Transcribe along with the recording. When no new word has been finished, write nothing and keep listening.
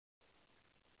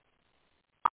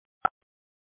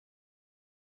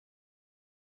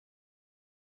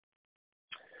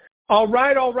All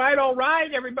right,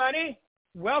 everybody.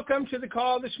 Welcome to the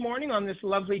call this morning on this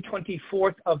lovely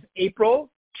 24th of April,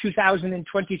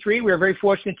 2023. We're very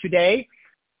fortunate today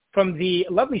from the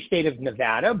lovely state of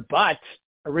Nevada, but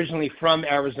originally from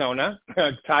Arizona.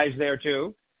 Ties there,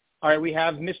 too. All right, we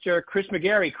have Mr. Chris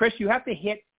McGarey. Chris, you have to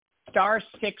hit *6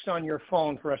 on your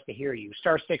phone for us to hear you.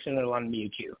 *6 and it'll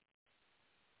unmute you.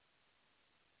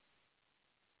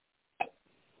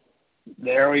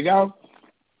 There we go.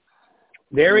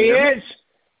 There he is.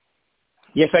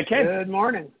 Yes, I can. Good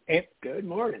morning. Good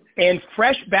morning. And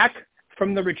fresh back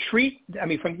from the retreat,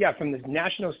 from the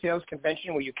National Sales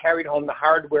Convention where you carried home the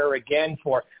hardware again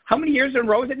for how many years in a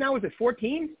row is it now? Is it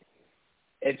 14?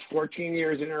 It's 14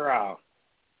 years in a row.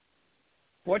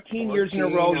 14 years in a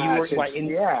row. You were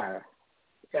Yeah.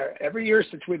 Every year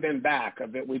since we've been back,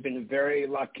 we've been very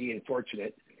lucky and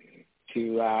fortunate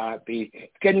to be.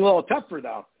 It's getting a little tougher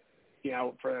though. You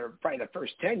know, for probably the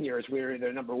first 10 years, we were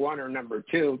either number one or number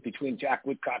two between Jack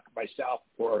Woodcock and myself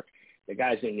or the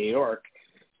guys in New York.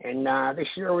 And this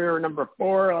year we were number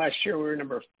 4. Last year we were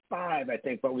number 5, I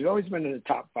think, but we've always been in the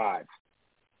top 5.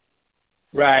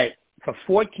 Right. For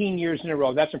 14 years in a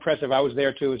row. That's impressive. I was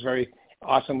there, too. It was a very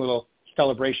awesome little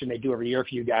celebration they do every year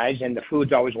for you guys, and the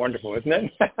food's always wonderful, isn't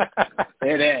it?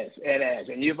 It is.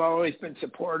 And you've always been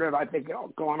supportive, I think,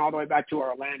 going all the way back to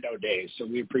our Orlando days, so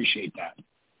we appreciate that.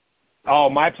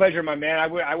 Oh, my pleasure, my man.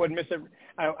 I wouldn't miss it.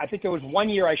 I think there was one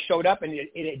year I showed up, and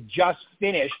it had just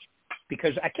finished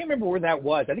because I can't remember where that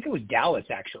was. I think it was Dallas,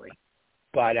 actually.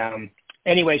 But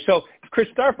anyway, so Chris,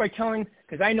 start by telling,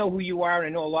 because I know who you are, and I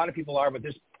know a lot of people are, but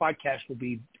this podcast will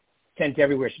be sent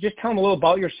everywhere. So just tell them a little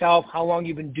about yourself, how long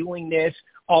you've been doing this,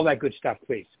 all that good stuff,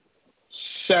 please.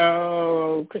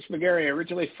 So Chris McGarey,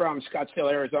 originally from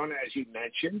Scottsdale, Arizona, as you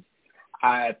mentioned.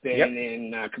 I've been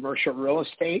in commercial real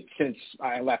estate since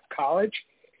I left college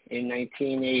in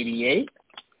 1988.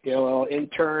 Did a little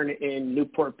intern in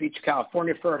Newport Beach,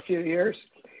 California for a few years,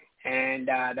 and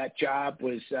that job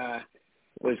was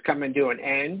coming to an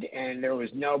end, and there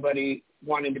was nobody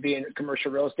wanting to be in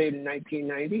commercial real estate in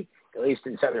 1990, at least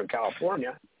in Southern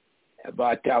California.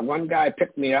 But one guy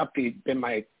picked me up. He'd been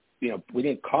my, we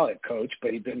didn't call it coach,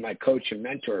 but he'd been my coach and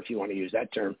mentor, if you want to use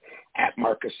that term, at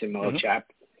Marcus and Millichap.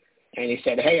 Mm-hmm. And he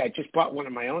said, hey, I just bought one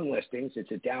of my own listings.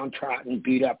 It's a downtrodden,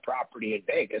 beat-up property in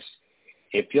Vegas.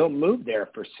 If you'll move there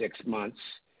for 6 months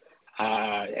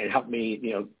and help me,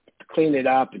 clean it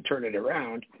up and turn it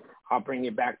around, I'll bring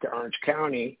you back to Orange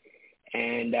County,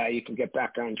 and you can get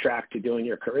back on track to doing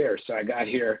your career. So I got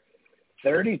here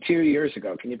 32 years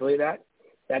ago. Can you believe that?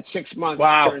 That 6 months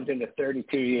turned into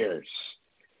 32 years.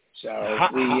 So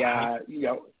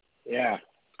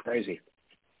crazy.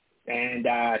 And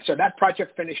so that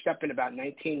project finished up in about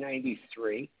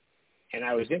 1993, and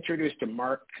I was introduced to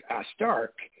Mark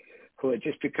Stark, who had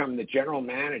just become the general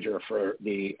manager for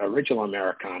the original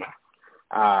Americana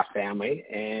family.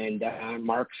 And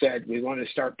Mark said, we want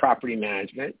to start property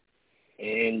management,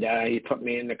 and he put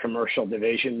me in the commercial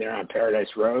division there on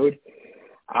Paradise Road,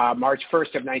 March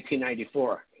 1st of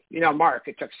 1994. Mark,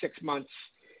 it took 6 months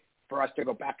for us to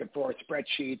go back and forth,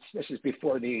 spreadsheets. This is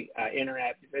before the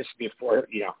internet. This is before,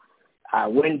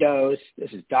 Windows.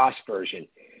 This is DOS version.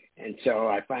 And so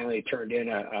I finally turned in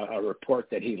a report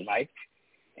that he liked,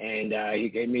 and he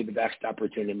gave me the best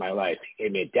opportunity in my life. He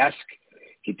gave me a desk.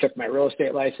 He took my real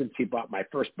estate license. He bought my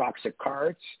first box of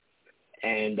cards,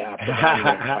 and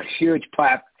a huge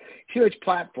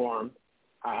platform.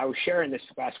 I was sharing this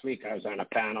last week. I was on a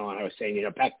panel, and I was saying,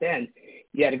 back then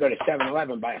you had to go to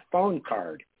 7-Eleven, buy a phone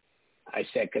card. I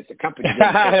said, because the company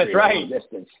didn't That's right.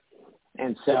 Distance.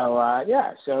 And so,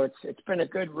 so it's been a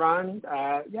good run.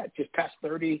 Just past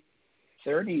 30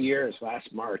 years last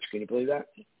March. Can you believe that?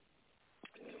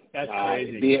 That's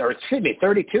crazy.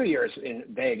 32 years in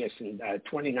Vegas, and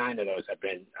 29 of those I've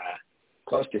been,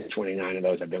 close to 29 of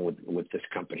those I've been with this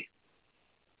company.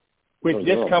 With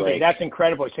this company, that's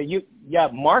incredible. So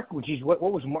Mark, what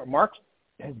was Mark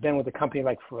has been with the company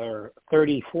like for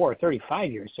 34,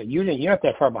 35 years. So you're not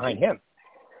that far behind him.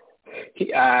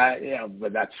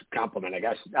 But that's a compliment, I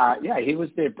guess. He was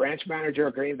the branch manager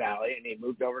of Green Valley, and he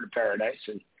moved over to Paradise.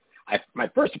 And my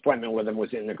first appointment with him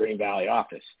was in the Green Valley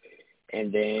office.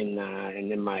 And then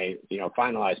my,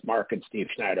 finalized Mark and Steve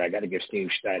Schneider. I got to give Steve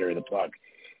Schneider the plug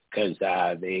because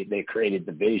they created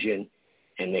the vision,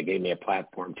 and they gave me a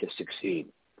platform to succeed.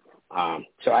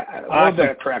 So a little bit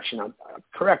of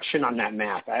correction on that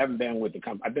math. I haven't been with the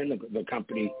company. I've been with the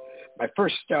company. My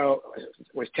first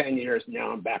was 10 years.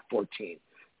 Now I'm back 14.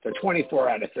 So 24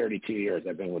 out of 32 years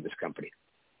I've been with this company.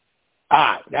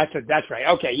 That's right.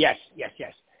 Okay. Yes.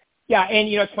 Yeah, and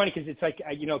it's funny because it's like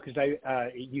because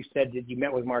you said that you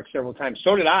met with Mark several times.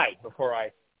 So did I before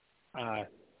I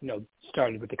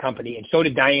started with the company, and so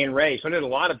did Diane Ray. So did a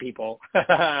lot of people.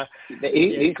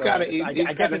 He's got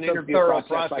an interview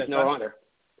process like no other.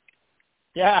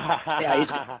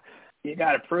 Yeah. You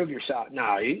got to prove yourself.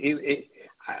 No,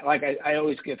 I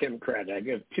always give him credit. I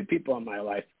give two people in my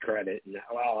life credit, and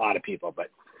a lot of people, but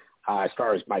as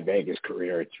far as my Vegas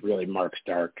career, it's really Mark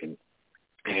Stark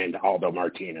and Aldo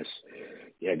Martinez.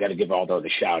 Yeah, I got to give Aldo the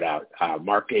shout out.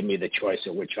 Mark gave me the choice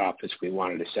of which office we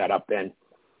wanted to set up in.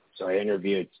 So I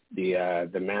interviewed the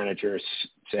managers.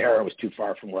 Sahara was too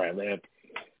far from where I lived.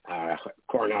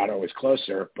 Coronado was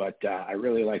closer, but I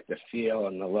really liked the feel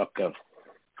and the look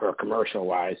for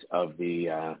commercial-wise, of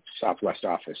the Southwest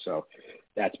office. So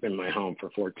that's been my home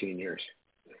for 14 years.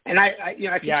 And I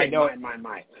know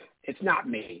my. It's not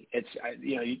me. It's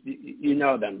you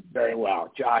know them very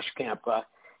well. Josh Campa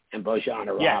and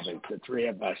Bojana Robbins. The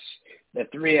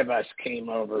three of us came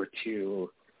over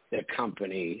to the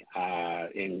company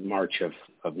in March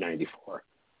of '94.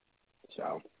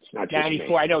 So it's not just 94.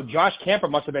 me. I know Josh Camper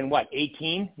must have been,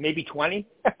 18, maybe 20?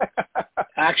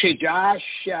 Actually, Josh,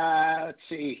 let's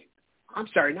see. I'm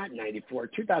sorry, not 94,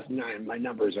 2009. My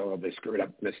numbers are a little bit screwed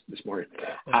up this morning.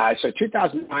 So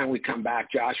 2009, we come back.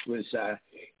 Josh was, let's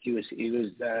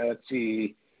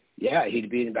see, he'd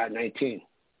been about 19.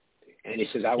 And he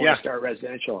says, I want to start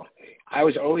residential. I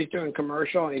was always doing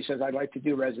commercial, and he says, I'd like to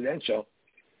do residential.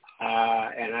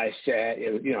 And I said,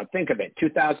 think of it,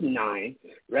 2009,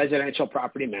 residential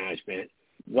property management.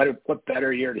 What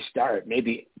better year to start?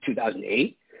 Maybe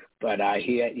 2008. But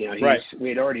we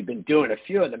had already been doing a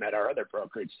few of them at our other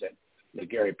brokerage, that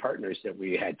McGarey Partners, that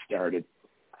we had started.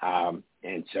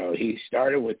 And so he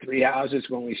started with 3 houses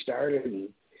when we started, and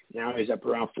now he's up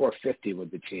around 450 with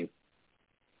the team.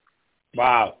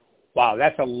 Wow,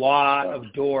 that's a lot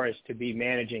of doors to be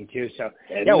managing too. So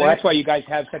that's why you guys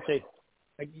have such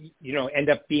end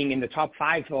up being in the top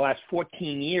 5 for the last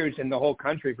 14 years in the whole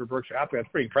country for Berkshire Hathaway.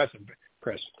 That's pretty impressive,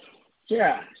 Chris.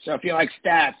 Yeah. So if you like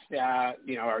stats,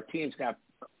 our team's got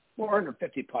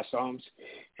 450 plus homes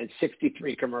and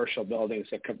 63 commercial buildings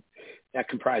that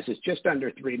comprises just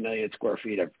under 3 million square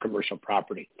feet of commercial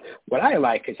property. What I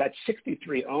like is that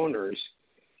 63 owners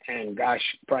and,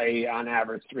 probably on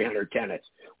average 300 tenants,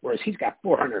 whereas he's got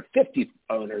 450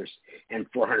 owners and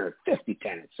 450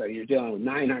 tenants. So you're dealing with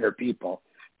 900 people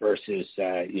versus,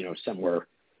 somewhere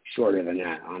shorter than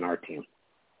that on our team.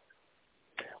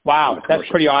 Wow, that's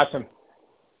pretty awesome.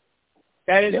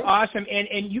 That is awesome.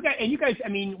 And you guys, I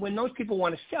mean, when those people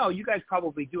want to sell, you guys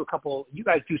probably do a couple. You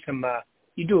guys do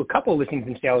you do a couple listings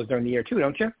and sales during the year too,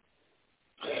 don't you?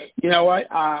 You know what?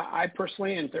 I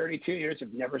personally, in 32 years,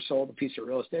 have never sold a piece of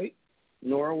real estate,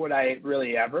 nor would I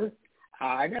really ever.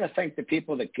 I got to thank the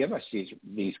people that give us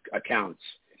these accounts.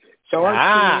 So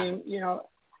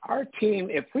our team,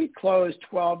 if we close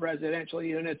 12 residential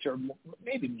units or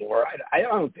maybe more,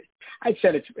 I'd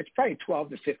said it's probably 12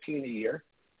 to 15 a year.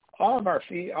 All of our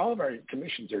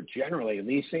commissions are generally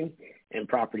leasing and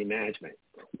property management.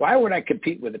 Why would I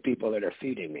compete with the people that are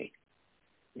feeding me?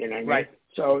 You know what I mean? Right.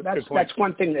 So that's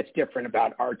one thing that's different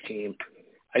about our team,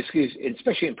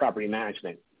 especially in property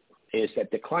management, is that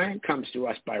the client comes to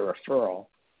us by referral,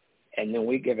 and then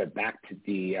we give it back to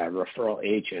the referral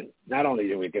agent. Not only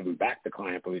do we give them back the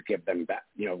client, but we give them back.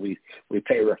 We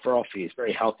pay referral fees,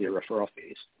 very healthy referral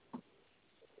fees.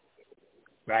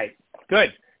 Right.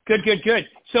 Good.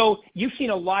 So you've seen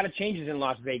a lot of changes in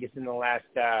Las Vegas in the last,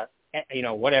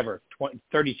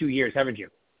 32 years, haven't you?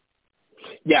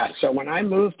 Yeah. So when I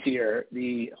moved here,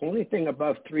 the only thing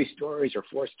above 3 stories or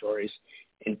 4 stories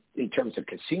in terms of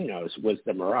casinos was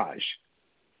the Mirage.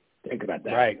 Think about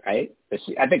that, right? I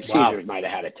think Caesars might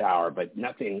have had a tower, but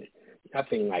nothing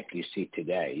like you see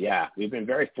today. Yeah, we've been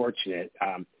very fortunate.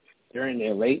 During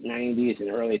the late 90s and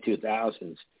early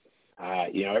 2000s,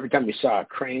 every time we saw a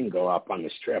crane go up on the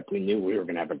Strip, we knew we were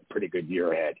going to have a pretty good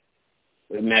year ahead.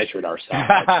 We measured our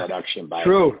production by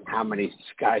how many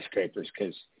skyscrapers,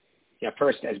 because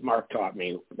first, as Mark taught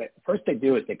me, first they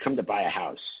do is they come to buy a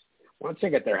house. Once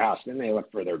they get their house, then they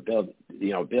look for their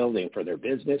building for their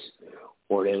business,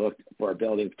 or they look for a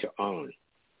building to own.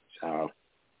 So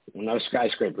when those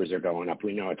skyscrapers are going up,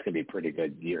 we know it's going to be a pretty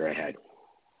good year ahead.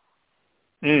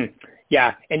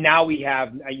 Yeah, and now we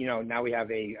have,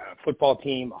 a football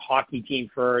team, a hockey team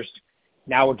first.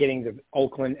 Now we're getting the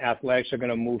Oakland Athletics are going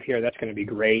to move here. That's going to be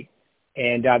great.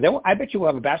 And I bet you we'll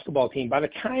have a basketball team. By the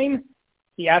time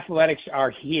the Athletics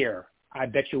are here, I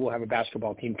bet you we'll have a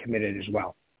basketball team committed as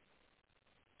well.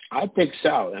 I think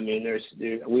so. I mean,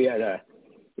 we had a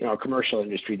commercial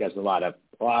industry does a lot of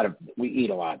we eat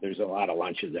a lot. There's a lot of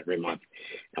lunches every month.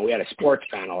 And we had a sports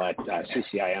panel at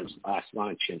CCIM's last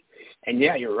lunch. And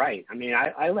yeah, you're right. I mean,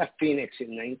 I left Phoenix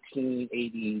in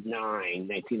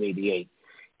 1988,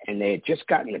 and they had just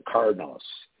gotten the Cardinals.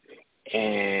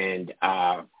 And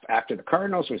after the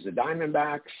Cardinals was the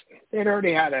Diamondbacks. They'd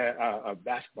already had a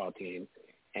basketball team,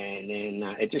 and then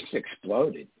it just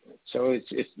exploded. So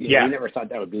it's we never thought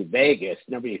that would be Vegas.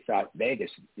 Nobody thought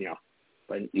Vegas,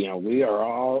 But we are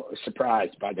all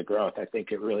surprised by the growth. I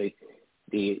think it really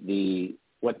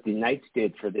what the Knights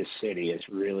did for this city has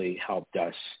really helped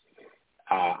us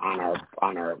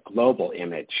on our global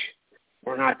image.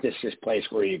 We're not just this place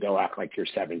where you go act like you're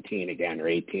 17 again or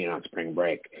 18 on spring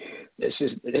break. This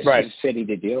is a city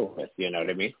to deal with. You know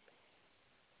what I mean?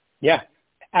 Yeah,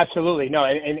 absolutely. No,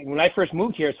 and when I first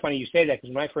moved here, it's funny you say that,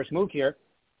 because when I first moved here,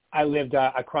 I lived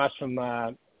across from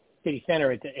city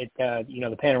center at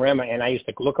the Panorama, and I used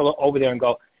to look over there and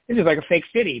go, this is like a fake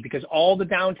city, because all the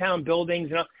downtown buildings,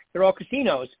 they're all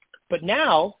casinos. But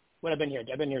now, I've been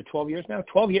here 12 years now.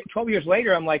 12 years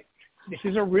later, I'm like, this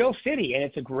is a real city, and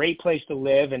it's a great place to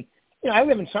live. And I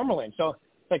live in Summerlin, so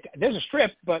like there's a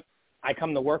strip, but I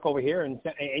come to work over here, and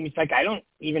it's like I don't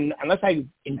even, unless I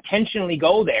intentionally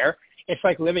go there, it's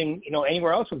like living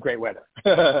anywhere else with great weather.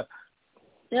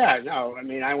 Yeah, no, I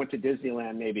mean, I went to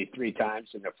Disneyland maybe 3 times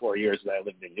in the 4 years that I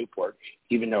lived in Newport,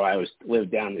 even though I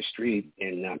lived down the street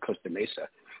in Costa Mesa,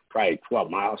 probably 12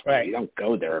 miles. Right. You don't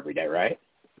go there every day, right?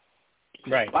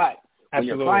 Right. But when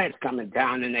Absolutely. your client's coming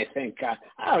down and they think,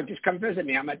 just come visit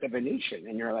me, I'm at the Venetian,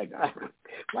 and you're like,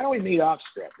 why don't we meet off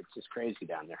strip? It's just crazy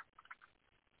down there.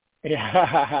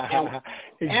 Yeah,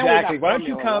 exactly. Why don't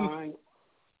you come? One,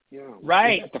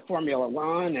 right. At the Formula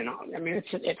One, and I mean,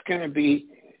 it's going to be.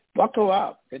 Buckle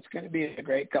up. It's going to be a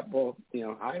great couple,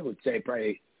 I would say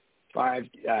probably 5,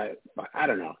 I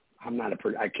don't know.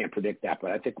 I can't predict that,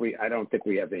 but I don't think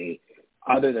we have any,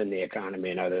 other than the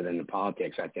economy and other than the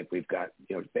politics. I think we've got,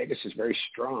 Vegas is very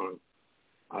strong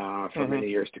for many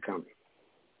years to come.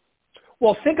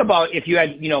 Well, think about if you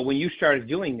had, when you started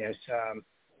doing this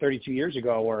 32 years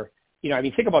ago, or,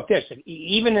 think about this.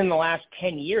 Even in the last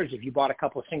 10 years, if you bought a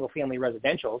couple of single-family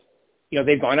residentials,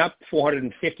 they've gone up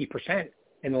 450%.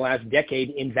 In the last decade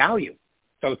in value.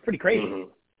 So it's pretty crazy. Mm-hmm.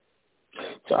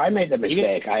 So I made the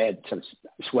mistake. I had some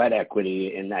sweat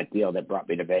equity in that deal that brought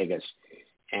me to Vegas.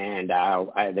 And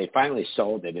they finally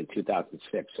sold it in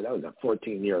 2006. So that was a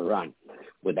 14-year run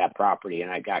with that property. And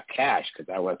I got cash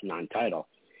because I wasn't on title.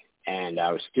 And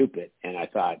I was stupid. And I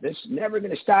thought, this is never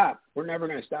going to stop. We're never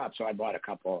going to stop. So I bought a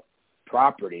couple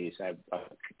properties. I have a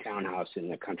townhouse in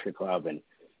the country club and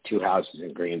 2 houses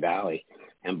in Green Valley.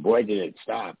 And boy, did it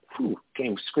stop.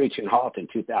 Came screeching halt in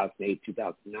 2008,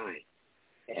 2009.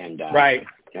 And, right.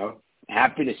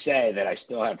 Happy to say that I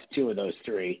still have 2 of those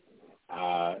 3.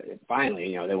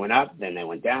 Finally, they went up, then they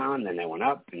went down, then they went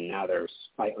up, and now they're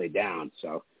slightly down.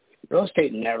 So real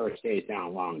estate never stays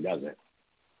down long, does it?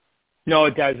 No,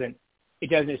 it doesn't.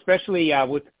 It doesn't, especially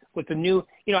with the new,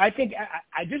 I think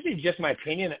this is just my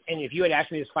opinion. And if you had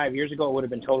asked me this 5 years ago, it would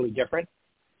have been totally different.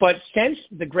 But since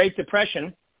the Great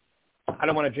Depression, I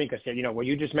don't want to drink. I said, what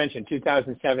you just mentioned,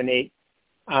 2007, 8.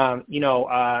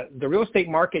 The real estate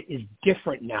market is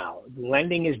different now.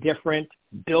 Lending is different.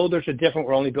 Builders are different.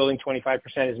 We're only building 25%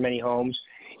 as many homes,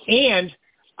 and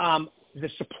the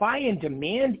supply and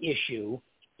demand issue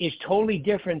is totally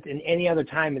different than any other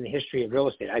time in the history of real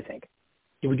estate. I think.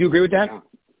 Would you agree with that?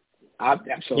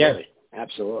 Absolutely. Yes.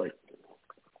 Absolutely.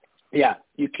 Yeah,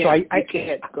 you can't. You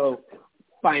can't go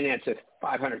finance a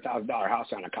 $500,000 house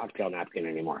on a cocktail napkin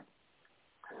anymore.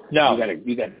 No,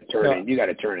 you got to turn in. You got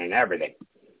to turn in everything,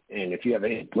 and if you have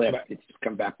any blip, it's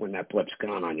come back when that blip's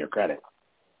gone on your credit.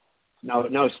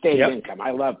 No stated income.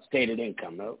 I love stated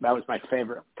income. That was my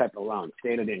favorite type of loan.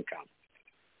 Stated income.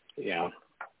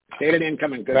 Stated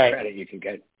income and good credit. You can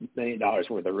get $1 million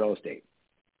worth of real estate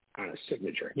on a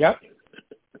signature. Yep.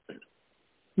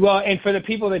 Well, and for the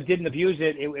people that didn't abuse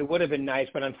it, it would have been nice,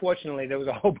 but unfortunately, there was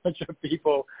a whole bunch of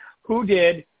people who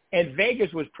did. And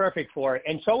Vegas was perfect for it.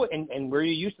 And so, and where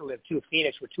you used to live too,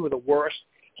 Phoenix, were 2 of the worst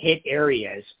hit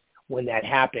areas when that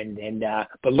happened. And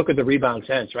but look at the rebound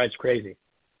since, right? It's crazy.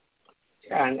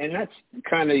 Yeah, and that's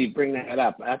kind of, you bring that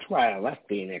up. That's why I left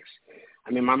Phoenix.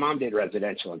 I mean, my mom did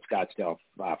residential in Scottsdale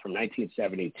from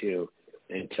 1972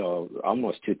 until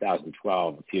almost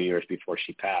 2012, a few years before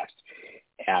she passed.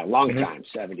 Long time,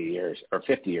 70 years or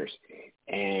 50 years.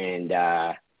 And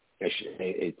the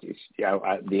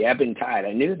ebb and tide.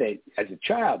 I knew that as a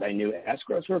child. I knew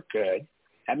escrows were good.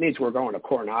 That means we're going to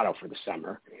Coronado for the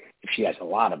summer if she has a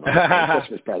lot of them.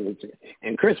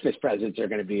 And Christmas presents are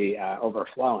going to be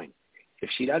overflowing. If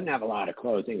she doesn't have a lot of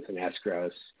closings and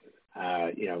escrows,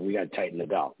 we got to tighten the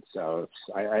belt. So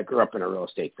I grew up in a real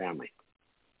estate family.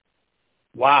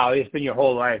 Wow, it's been your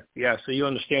whole life. Yeah, so you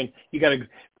understand. You got to.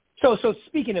 So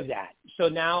speaking of that, so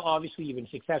now obviously you've been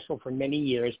successful for many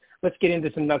years. Let's get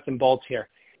into some nuts and bolts here.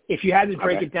 If you had to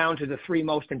break it down to the three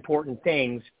most important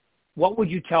things, what would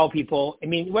you tell people? I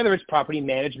mean, whether it's property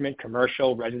management,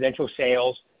 commercial, residential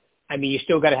sales, I mean, you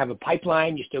still got to have a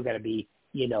pipeline. You still got to be,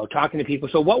 talking to people.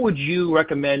 So what would you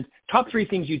recommend? Top three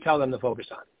things you tell them to focus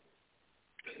on.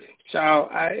 So,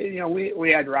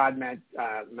 we had Rod mess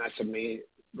with me.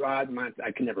 Rod,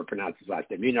 I can never pronounce his last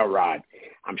name. Rod,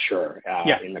 I'm sure.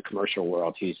 In the commercial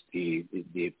world, he's the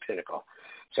pinnacle.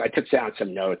 So I took down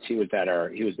some notes. He was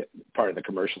part of the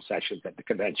commercial sessions at the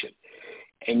convention.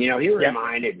 And, he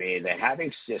reminded me that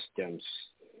having systems,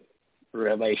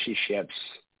 relationships,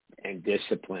 and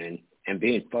discipline and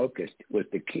being focused was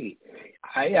the key.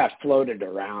 I floated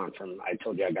around I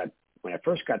told you when I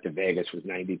first got to Vegas was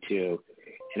 92,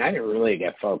 and I didn't really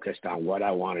get focused on what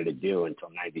I wanted to do until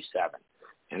 97.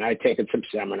 And I'd taken some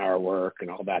seminar work, and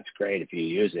all that's great if you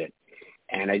use it.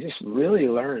 And I just really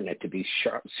learned that to be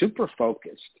super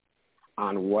focused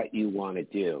on what you want to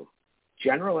do.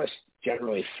 Generalists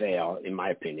generally fail, in my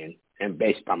opinion, and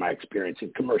based on my experience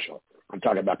in commercial. I'm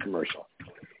talking about commercial.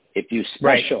 If you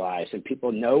specialize and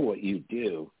people know what you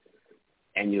do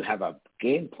and you have a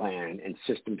game plan and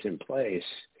systems in place,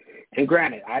 and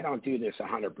granted, I don't do this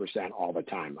 100% all the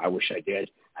time. I wish I did.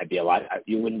 I'd be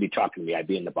you wouldn't be talking to me. I'd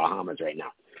be in the Bahamas right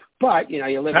now. But, you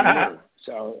live and learn.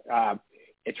 So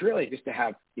it's really just to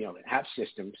have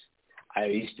systems. I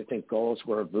used to think goals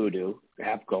were voodoo,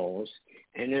 have goals,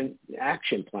 and then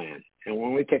action plan. And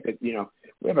when we take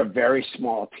we have a very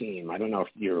small team. I don't know if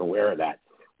you're aware of that.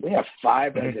 We have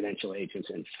 5 residential agents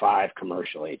and 5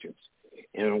 commercial agents.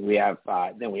 And we have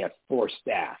 4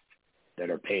 staff that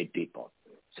are paid people.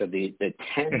 So the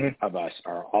 10 of us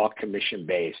are all commission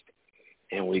based,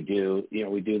 and we do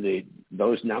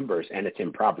those numbers, and it's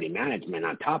in property management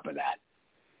on top of that.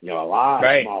 A lot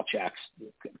of small checks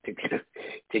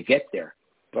to get there.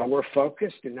 But we're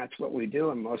focused, and that's what we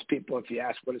do. And most people, if you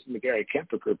ask, what does the McGarey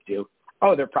Kemper Group do?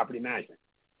 Oh, they're property management.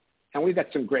 And we've got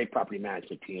some great property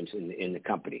management teams in the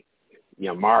company.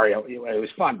 Mario, it was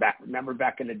fun. Remember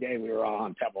back in the day, we were all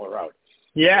on Pebble Road.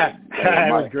 Yeah, that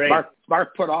was great. Mark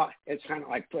it's kind of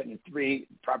like putting 3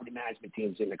 property management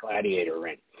teams in the gladiator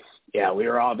ring. Yeah, we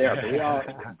were all there. But we all,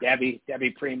 Debbie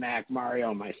Premack,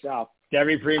 Mario, myself.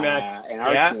 Debbie Premack. And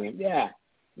our team. Yeah.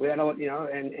 We had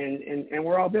and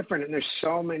we're all different. And there's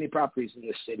so many properties in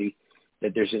this city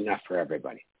that there's enough for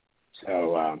everybody.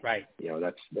 So,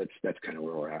 that's kind of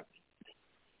where we're at.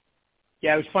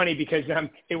 Yeah, it was funny because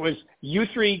it was you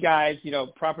 3 guys,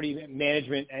 property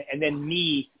management, and then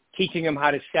me teaching them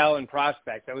how to sell and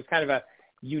prospect. That was kind of a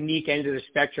unique end of the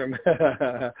spectrum.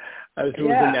 I was in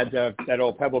that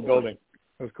old Pebble building.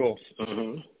 It was cool.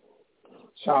 Mm-hmm.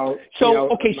 So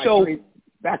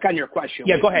back on your question.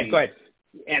 Yeah, go ahead.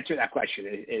 Answer that question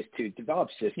is to develop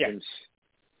systems,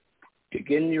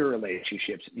 begin your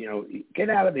relationships. Get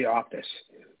out of the office.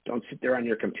 Don't sit there on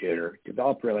your computer.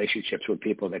 Develop relationships with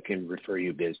people that can refer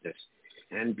you business,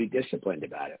 and be disciplined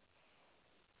about it.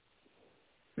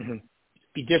 Mm-hmm.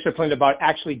 Be disciplined about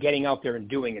actually getting out there and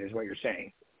doing it is what you're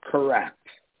saying. Correct.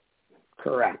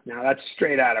 Now that's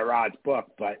straight out of Rod's book,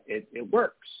 but it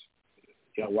works.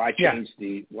 Why change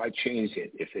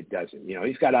it if it doesn't?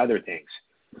 He's got other things.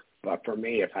 But for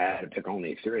me, if I had to pick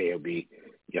only 3, it would be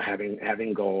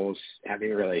having goals,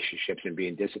 having relationships, and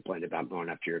being disciplined about going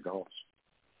after your goals.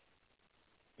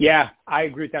 Yeah, I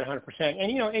agree with that 100%. And,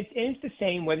 it's the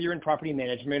same whether you're in property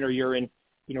management or you're in,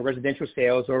 residential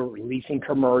sales or leasing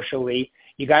commercially.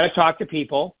 You got to talk to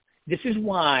people. This is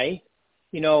why,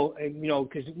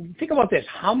 because think about this.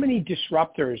 How many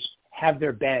disruptors have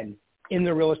there been in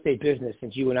the real estate business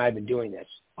since you and I have been doing this?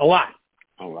 A lot.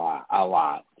 A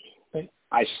lot.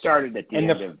 I started at the end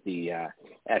of the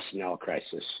S&L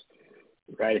crisis.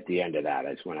 Right at the end of that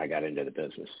is when I got into the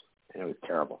business. And it was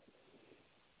terrible.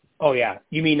 Oh, yeah.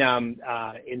 You mean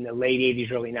in the late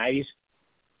 80s, early 90s?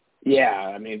 Yeah.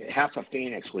 I mean, half of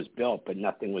Phoenix was built, but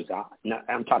nothing was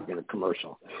I'm talking a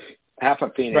commercial. Half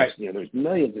of Phoenix, there's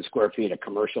millions of square feet of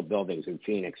commercial buildings in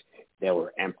Phoenix that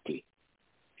were empty.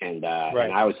 And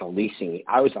and I was a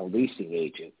leasing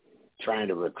agent trying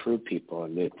to recruit people,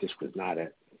 and it just was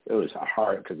it was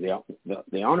hard because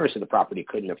the owners of the property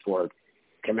couldn't afford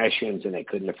commissions, and they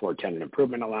couldn't afford tenant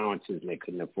improvement allowances, and they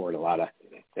couldn't afford a lot of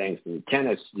things. And the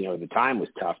tenants, the time was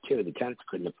tough too. The tenants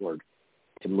couldn't afford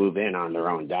to move in on their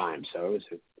own dime, so it was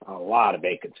a lot of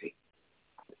vacancy.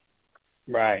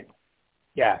 Right.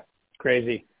 Yeah.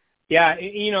 Crazy. Yeah,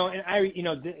 and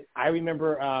I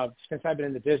remember since I've been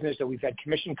in the business that we've had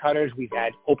commission cutters, we've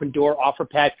had open door offer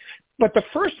pad, but the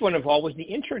first one of all was the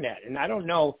internet. And I don't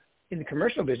know in the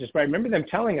commercial business, but I remember them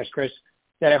telling us, Chris,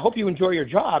 that I hope you enjoy your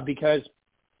job because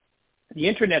the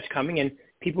internet's coming and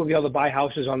people will be able to buy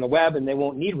houses on the web and they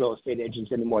won't need real estate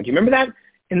agents anymore. Do you remember that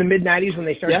in the mid-'90s when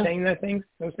they started saying those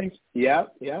things?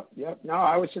 Yep. No,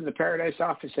 I was in the Paradise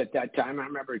office at that time. I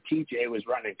remember TJ was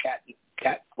running Cat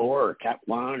 4 or Cat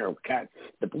 1 or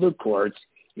the blue cords.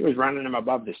 He was running them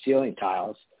above the ceiling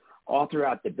tiles all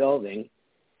throughout the building.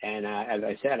 And as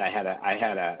I said, I had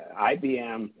a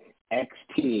IBM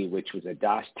XT, which was a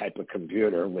DOS type of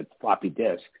computer with floppy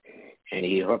disk. And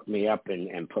he hooked me up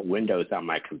and put Windows on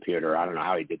my computer. I don't know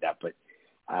how he did that, but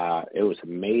it was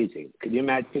amazing. Could you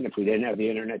imagine if we didn't have the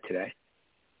internet today?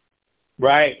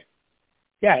 Right.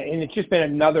 Yeah, and it's just been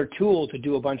another tool to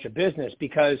do a bunch of business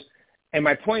because, and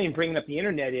my point in bringing up the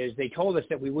internet is they told us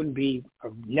that we wouldn't be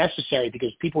necessary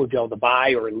because people would be able to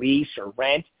buy or lease or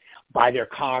rent, buy their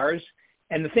cars.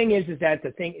 And the thing is that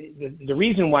the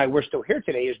reason why we're still here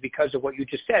today is because of what you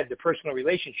just said, the personal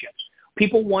relationships.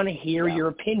 People want to hear your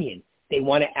opinion. They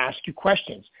want to ask you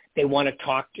questions. They want to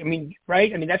talk.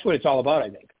 Right? That's what it's all about, I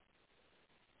think.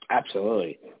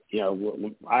 Absolutely.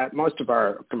 Most of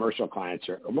our commercial clients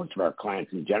or most of our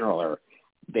clients in general are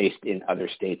based in other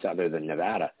states other than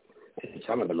Nevada. And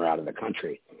some of them are out of the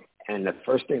country. And the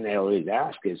first thing they always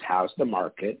ask is, how's the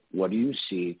market? What do you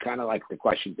see? Kind of like the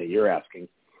questions that you're asking.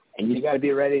 And you got to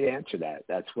be ready to answer that.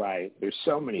 That's why there's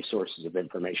so many sources of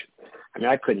information.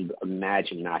 I couldn't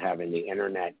imagine not having the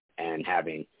internet and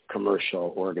having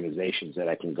commercial organizations that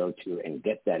I can go to and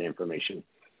get that information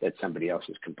that somebody else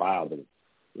has compiled. And,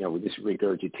 we just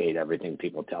regurgitate everything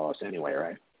people tell us anyway,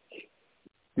 right?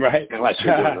 Right. Unless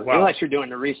you're doing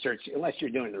the research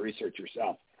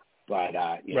yourself. But,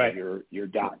 right.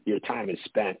 your time is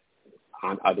spent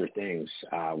on other things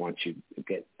once you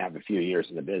have a few years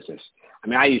in the business.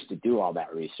 I used to do all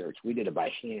that research. We did it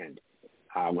by hand.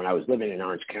 When I was living in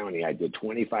Orange County, I did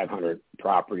 2,500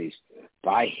 properties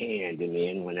by hand in the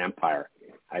Inland Empire.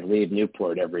 I'd leave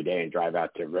Newport every day and drive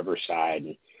out to Riverside.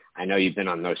 And I know you've been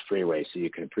on those freeways, so you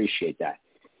can appreciate that.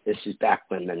 This is back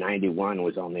when the 91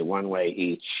 was only one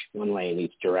lane in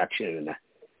each direction, and the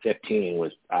 15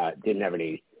 was didn't have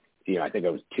any. I think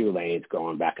it was 2 lanes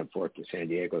going back and forth to San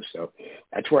Diego. So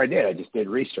that's where I did. I just did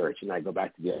research, and I'd go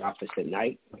back to the office at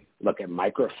night, look at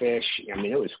microfiche.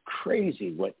 It was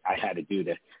crazy what I had to do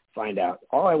to find out.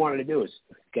 All I wanted to do was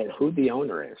get who the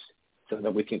owner is so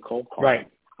that we can cold call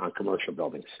on commercial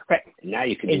buildings. Right. And now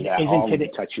you can do that all with the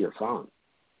touch of your phone.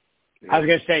 I was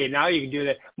going to say, now you can do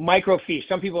that. Microfiche.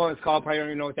 Some people on this call probably don't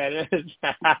even know what that is.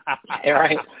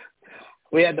 Right.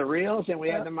 We had the reels and we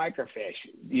had the microfiche.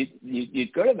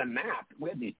 You'd go to the map. We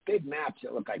had these big maps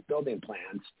that look like building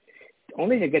plans,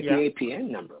 only to get the APN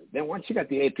number. Then once you got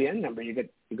the APN number, you go to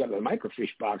the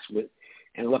microfiche box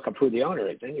and look up who the owner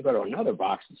is. Then you go to another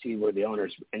box to see where the owner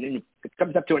is, and then it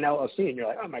comes up to an LLC, and you're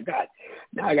like, oh my God,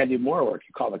 now I got to do more work.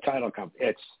 You call the title company.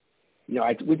 It's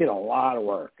we did a lot of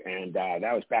work, and that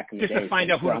was back in the day. Just to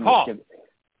find out who to call.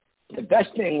 The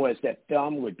best thing was that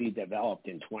film would be developed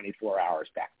in 24 hours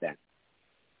back then.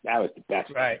 That was the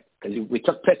best. Right. Because we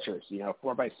took pictures,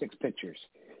 4x6 pictures.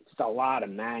 It's a lot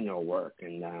of manual work.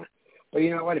 And but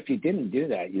you know what? If you didn't do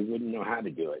that, you wouldn't know how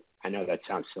to do it. I know that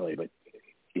sounds silly, but,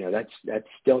 that's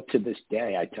still to this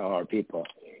day, I tell our people,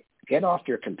 get off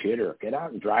your computer. Get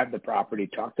out and drive the property.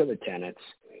 Talk to the tenants.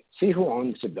 See who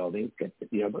owns the building.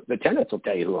 The tenants will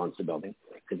tell you who owns the building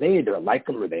because they either like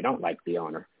them or they don't like the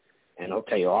owner. And they'll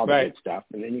tell you all the good stuff.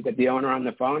 And then you get the owner on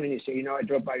the phone and you say, I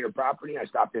drove by your property. I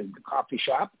stopped in the coffee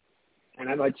shop, and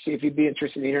I'd like to see if you'd be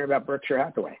interested in hearing about Berkshire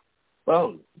Hathaway.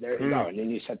 Boom. There you go. And then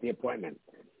you set the appointment.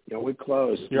 We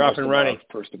close. You're off and running.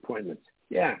 First appointments.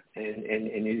 Yeah.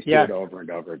 And you just do it over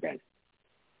and over again.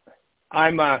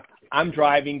 I'm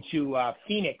driving to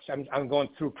Phoenix. I'm going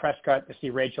through Prescott to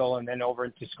see Rachel and then over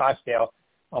to Scottsdale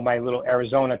on my little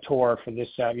Arizona tour for this,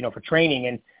 for training.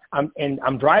 And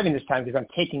I'm driving this time because I'm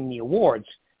taking the awards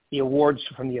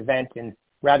from the event, and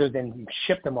rather than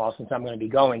ship them all since I'm going to be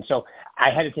going. So I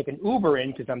had to take an Uber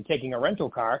in because I'm taking a rental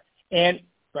car. And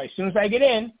as soon as I get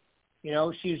in,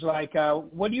 she's like,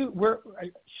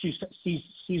 she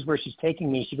sees where she's taking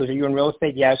me. She goes, are you in real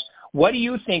estate? Yes. What do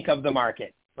you think of the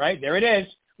market? Right? There it is.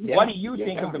 Yeah, what do you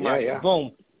think of the market? Yeah.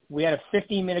 Boom. We had a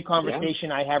 15-minute conversation.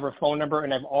 Yeah. I have her phone number,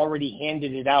 and I've already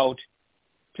handed it out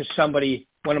to somebody.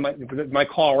 One of my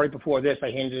call right before this,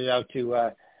 I handed it out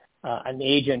to an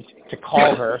agent to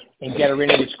call her and get her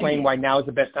in and explain why now is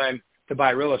the best time to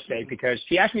buy real estate, because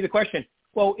she asked me the question,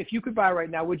 well, if you could buy right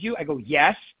now, would you? I go,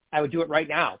 yes, I would do it right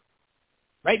now.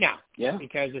 right now. Yeah.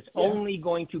 Because it's only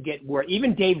going to get worse.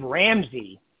 Even Dave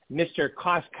Ramsey, Mr.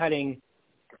 Cost-Cutting,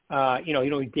 you know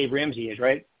who Dave Ramsey is,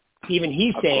 right? Even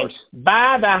he's saying,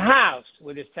 buy the house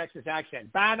with his Texas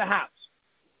accent. Buy the house.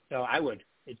 So I would.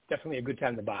 It's definitely a good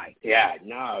time to buy. Yeah,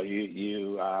 no,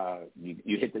 you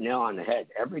hit the nail on the head.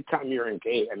 Every time you're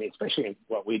engaged, I mean, especially in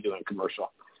what we do in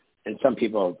commercial, and some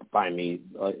people find me,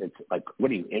 it's like, what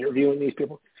are you, interviewing these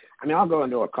people? I mean, I'll go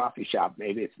into a coffee shop,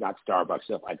 maybe it's not Starbucks,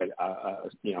 it's like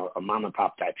a mom and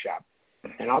pop type shop,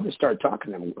 and I'll just start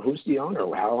talking to them. Who's the owner?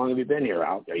 How long have you been here?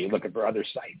 Out there, you looking for other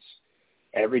sites?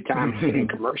 Every time in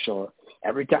commercial,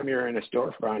 every time you're in a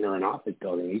storefront or an office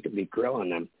building, you could be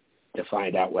grilling them to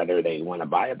find out whether they want to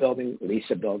buy a building, lease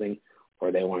a building, or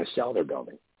they want to sell their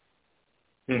building,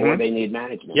 or they need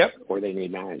management,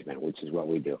 which is what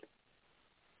we do.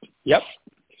 Yep.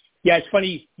 Yeah, it's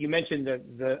funny you mentioned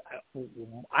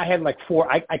I had like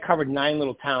 4. I covered 9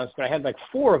 little towns, but I had like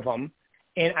 4 of them,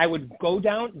 and I would go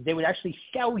down. They would actually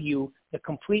sell you the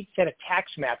complete set of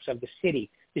tax maps of the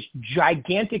city, this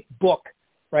gigantic book,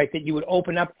 right, that you would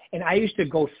open up, and I used to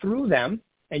go through them,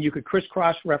 and you could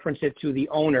crisscross reference it to the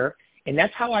owner, and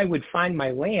that's how I would find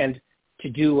my land to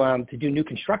do new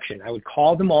construction. I would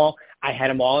call them all. I had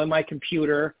them all in my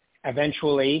computer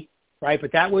eventually, right?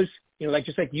 But that was, like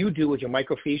just like you do with your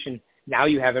microfiche, and now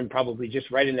you have them probably just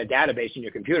right in the database in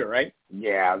your computer, right?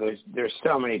 Yeah, there's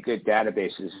so many good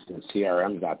databases and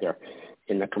CRMs out there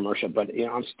in the commercial, but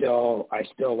I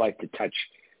still like to touch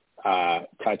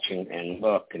and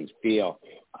look and feel.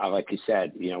 Like you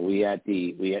said,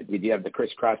 did you have the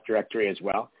crisscross directory as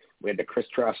well? We had the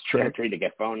crisscross directory to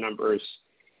get phone numbers.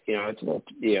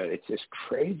 It's just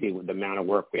crazy with the amount of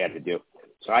work we had to do.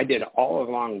 So I did all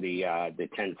along the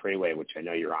 10 freeway, which I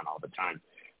know you're on all the time,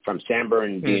 from San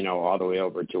Bernardino all the way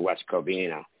over to West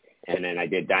Covina. And then I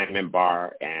did Diamond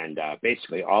Bar and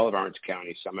basically all of Orange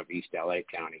County, some of East LA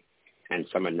County, and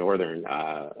some of northern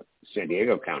San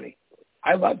Diego County.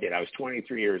 I loved it. I was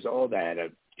 23 years old. I had a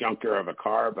junker of a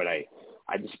car, but I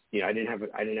just I didn't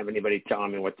have anybody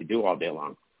telling me what to do all day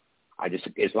long.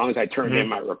 As long as I turned in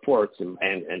my reports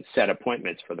and set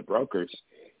appointments for the brokers,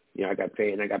 I got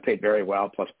paid, and I got paid very well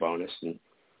plus bonus. And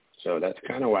so that's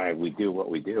kind of why we do what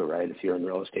we do, right? If you're in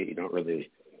real estate,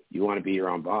 you want to be your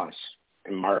own boss.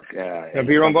 And Mark,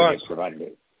 be your own boss.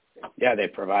 They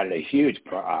provided a huge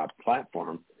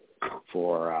platform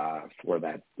for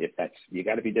that. If that's, you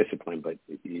got to be disciplined, but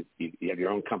you have your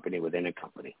own company within a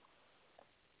company.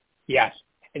 Yes,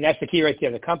 and that's the key right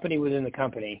there. The company within the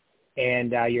company,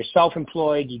 and you're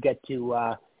self-employed. You get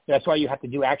to. That's why you have to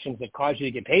do actions that cause you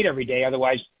to get paid every day.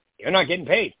 Otherwise, you're not getting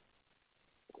paid.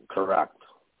 Correct.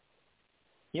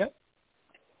 Yep.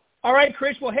 All right,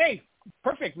 Chris. Well, hey,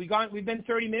 perfect. We've been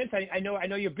 30 minutes. I know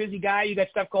you're a busy guy. You got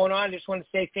stuff going on. I just want to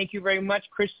say thank you very much,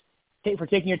 Chris, for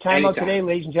taking your time out today.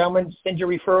 Ladies and gentlemen, send your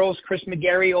referrals. Chris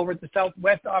McGarey over at the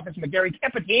Southwest office, McGarey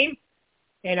Tampa team.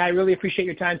 And I really appreciate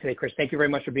your time today, Chris. Thank you very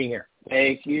much for being here.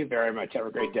 Thank you very much. Have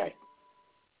a great day.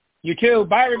 You too.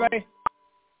 Bye, everybody.